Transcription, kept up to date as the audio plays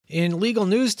In legal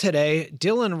news today,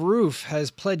 Dylan Roof has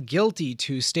pled guilty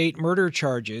to state murder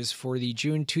charges for the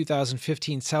June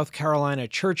 2015 South Carolina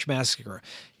church massacre.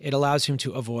 It allows him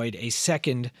to avoid a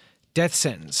second death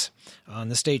sentence on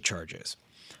the state charges.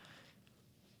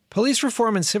 Police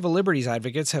reform and civil liberties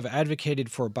advocates have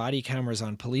advocated for body cameras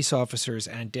on police officers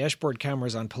and dashboard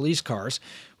cameras on police cars,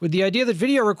 with the idea that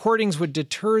video recordings would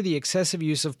deter the excessive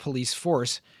use of police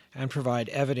force and provide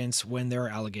evidence when there are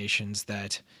allegations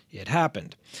that it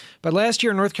happened. But last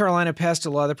year, North Carolina passed a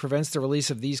law that prevents the release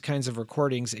of these kinds of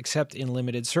recordings except in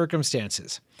limited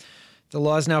circumstances. The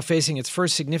law is now facing its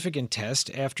first significant test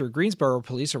after Greensboro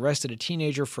police arrested a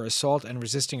teenager for assault and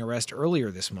resisting arrest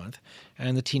earlier this month,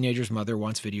 and the teenager's mother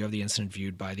wants video of the incident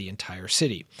viewed by the entire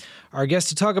city. Our guest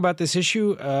to talk about this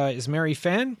issue is Mary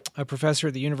Phan, a professor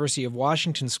at the University of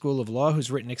Washington School of Law who's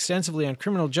written extensively on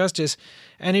criminal justice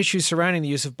and issues surrounding the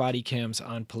use of body cams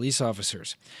on police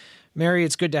officers. Mary,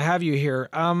 it's good to have you here.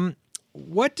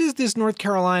 What does this North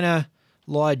Carolina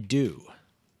law do?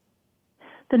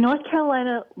 The North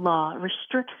Carolina law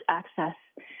restricts access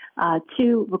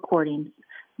to recordings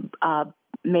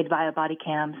made via body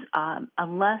cams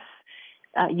unless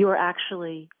you're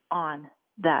actually on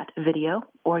that video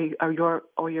or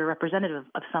you're representative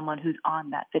of someone who's on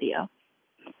that video.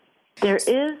 There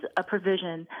is a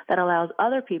provision that allows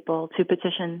other people to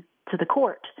petition to the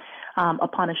court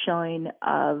upon a showing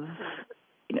of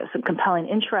some compelling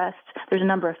interest. There's a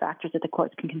number of factors that the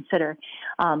courts can consider.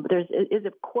 But there is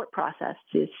a court process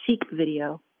to seek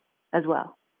video as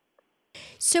well.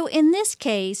 So in this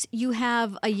case, you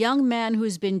have a young man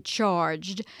who's been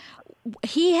charged.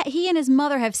 He and his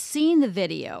mother have seen the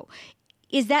video.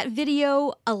 Is that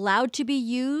video allowed to be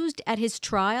used at his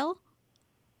trial?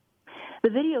 The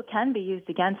video can be used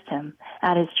against him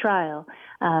at his trial.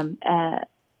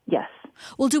 Yes.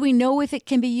 Well, do we know if it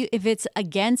can be if it's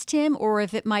against him or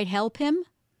if it might help him?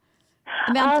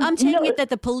 I mean, I'm taking it that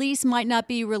the police might not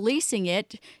be releasing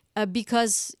it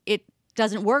because it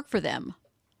doesn't work for them.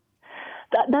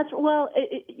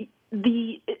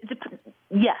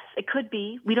 Yes, it could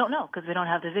be. We don't know because we don't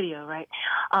have the video, right?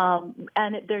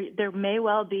 And there may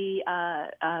well be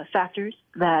factors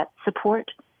that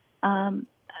support the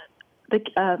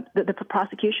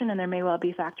prosecution, and there may well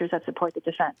be factors that support the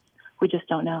defense. We just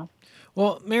don't know.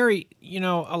 Well, Mary,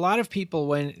 a lot of people,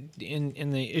 when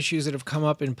in the issues that have come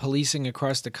up in policing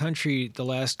across the country the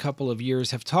last couple of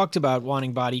years, have talked about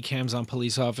wanting body cams on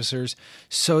police officers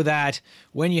so that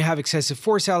when you have excessive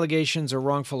force allegations or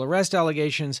wrongful arrest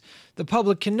allegations, the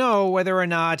public can know whether or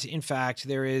not, in fact,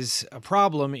 there is a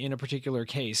problem in a particular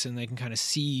case, and they can kind of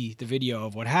see the video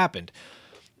of what happened.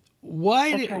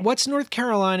 What's North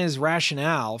Carolina's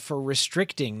rationale for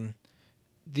restricting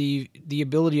the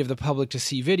ability of the public to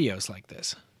see videos like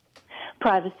this?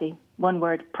 Privacy. One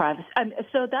word, privacy.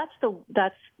 So that's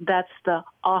the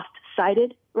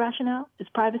oft-cited rationale, is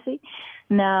privacy.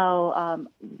 Now,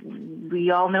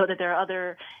 we all know that there are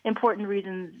other important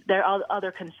reasons. There are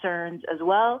other concerns as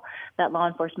well that law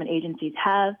enforcement agencies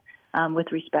have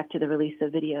with respect to the release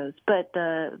of videos. But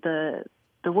the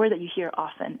word that you hear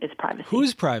often is privacy.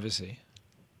 Whose privacy?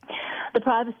 The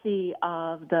privacy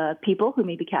of the people who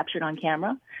may be captured on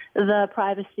camera, the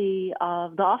privacy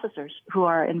of the officers who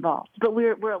are involved. But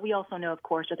we also know, of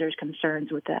course, that there's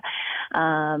concerns with the,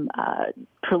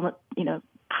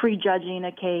 prejudging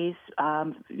a case.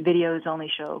 Videos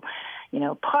only show,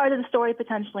 part of the story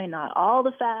potentially, not all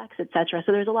the facts, et cetera.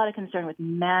 So there's a lot of concern with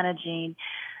managing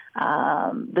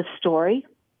the story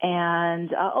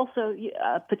and also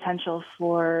potential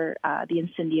for the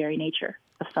incendiary nature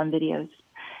of some videos.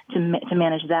 To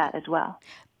manage that as well.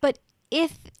 But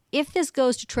if this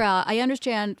goes to trial, I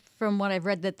understand from what I've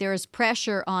read that there is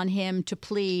pressure on him to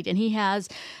plead, and he has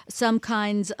some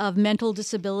kinds of mental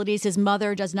disabilities. His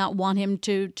mother does not want him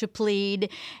to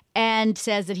plead and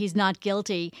says that he's not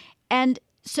guilty. And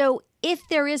so if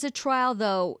there is a trial,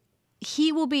 though,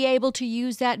 he will be able to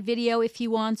use that video if he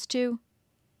wants to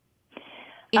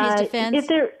in his defense?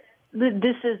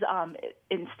 This is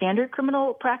in standard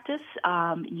criminal practice.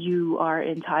 You are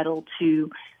entitled to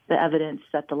the evidence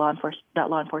that law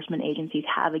enforcement agencies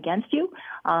have against you,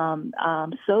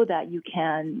 so that you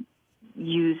can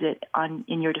use it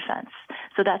in your defense.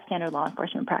 So that's standard law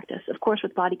enforcement practice. Of course,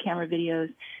 with body camera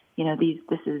videos, it's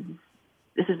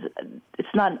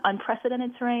not an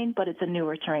unprecedented terrain, but it's a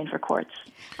newer terrain for courts.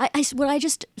 What I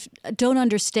just don't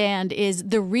understand is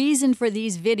the reason for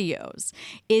these videos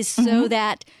is so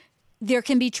that there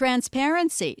can be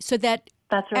transparency, so that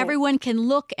That's right. Everyone can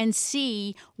look and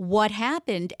see what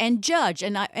happened and judge.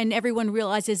 And everyone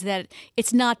realizes that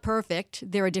it's not perfect.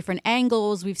 There are different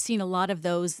angles. We've seen a lot of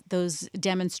those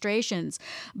demonstrations.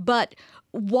 But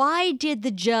why did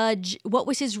the judge, what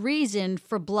was his reason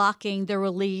for blocking the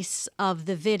release of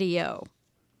the video?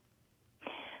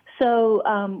 So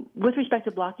with respect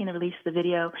to blocking the release of the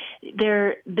video,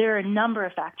 there are a number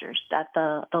of factors that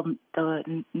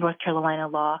the North Carolina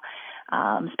law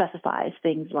specifies,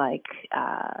 things like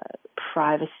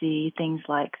privacy, things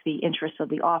like the interests of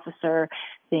the officer,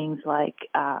 things like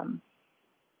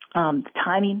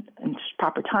timing and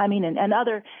proper timing, and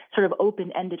other sort of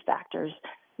open-ended factors.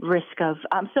 Risk of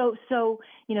so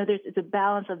it's a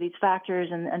balance of these factors,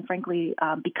 and frankly,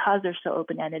 because they're so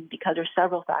open-ended, because there's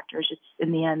several factors, it's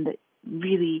in the end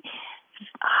really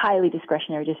highly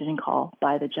discretionary decision call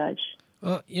by the judge.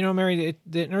 Well, Mary,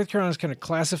 the North Carolina's kind of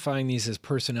classifying these as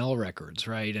personnel records,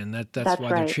 right? And that's why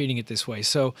right. They're treating it this way.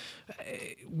 So,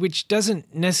 which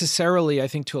doesn't necessarily, I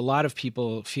think, to a lot of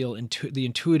people feel the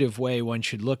intuitive way one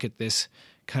should look at this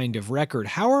kind of record.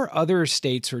 How are other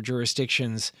states or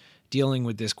jurisdictions dealing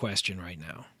with this question right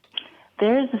now?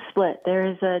 There is a split. There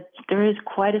is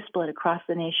quite a split across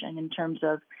the nation in terms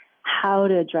of how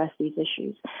to address these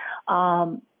issues.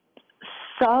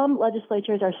 Some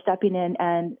legislatures are stepping in,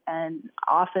 and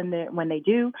often when they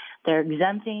do, they're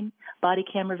exempting body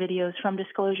camera videos from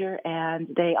disclosure, and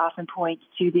they often point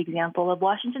to the example of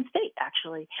Washington State,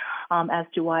 actually, as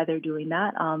to why they're doing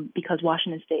that, because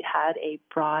Washington State had a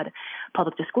broad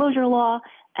public disclosure law,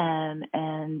 and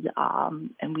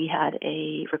we had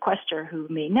a requester who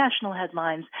made national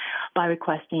headlines by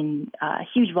requesting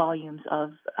huge volumes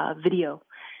of video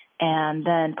and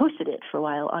then posted it for a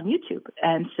while on YouTube.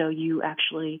 And so you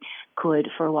actually could,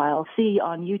 for a while, see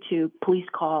on YouTube police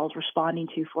calls responding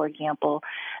to, for example,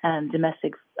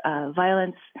 domestic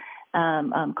violence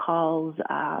calls,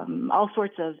 all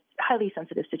sorts of highly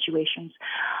sensitive situations.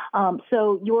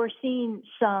 So you're seeing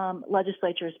some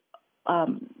legislatures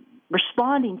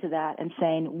responding to that and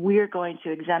saying, we're going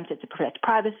to exempt it to protect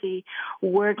privacy.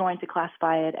 We're going to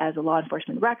classify it as a law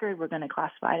enforcement record. We're going to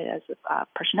classify it as a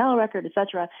personnel record, et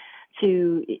cetera,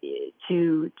 to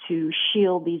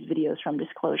shield these videos from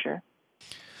disclosure.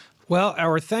 Well,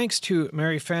 our thanks to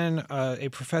Mary Fenn, a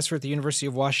professor at the University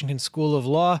of Washington School of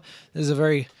Law. This is a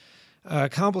very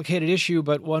complicated issue,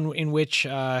 but one in which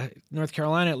North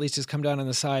Carolina at least has come down on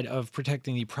the side of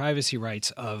protecting the privacy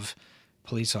rights of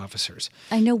police officers.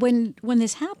 I know when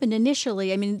this happened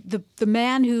initially, I mean, the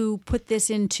man who put this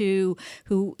who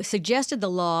suggested the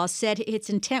law said its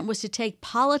intent was to take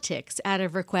politics out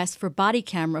of requests for body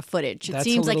camera footage. It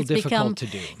seems like it's become to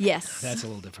do. Yes. That's a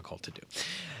little difficult to do.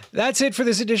 That's it for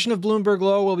this edition of Bloomberg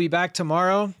Law. We'll be back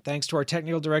tomorrow. Thanks to our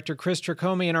technical director, Chris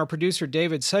Tricome, and our producer,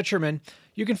 David Sucherman.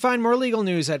 You can find more legal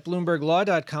news at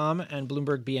BloombergLaw.com and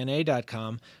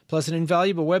BloombergBNA.com, plus an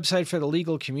invaluable website for the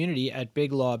legal community at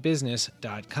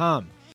BigLawBusiness.com.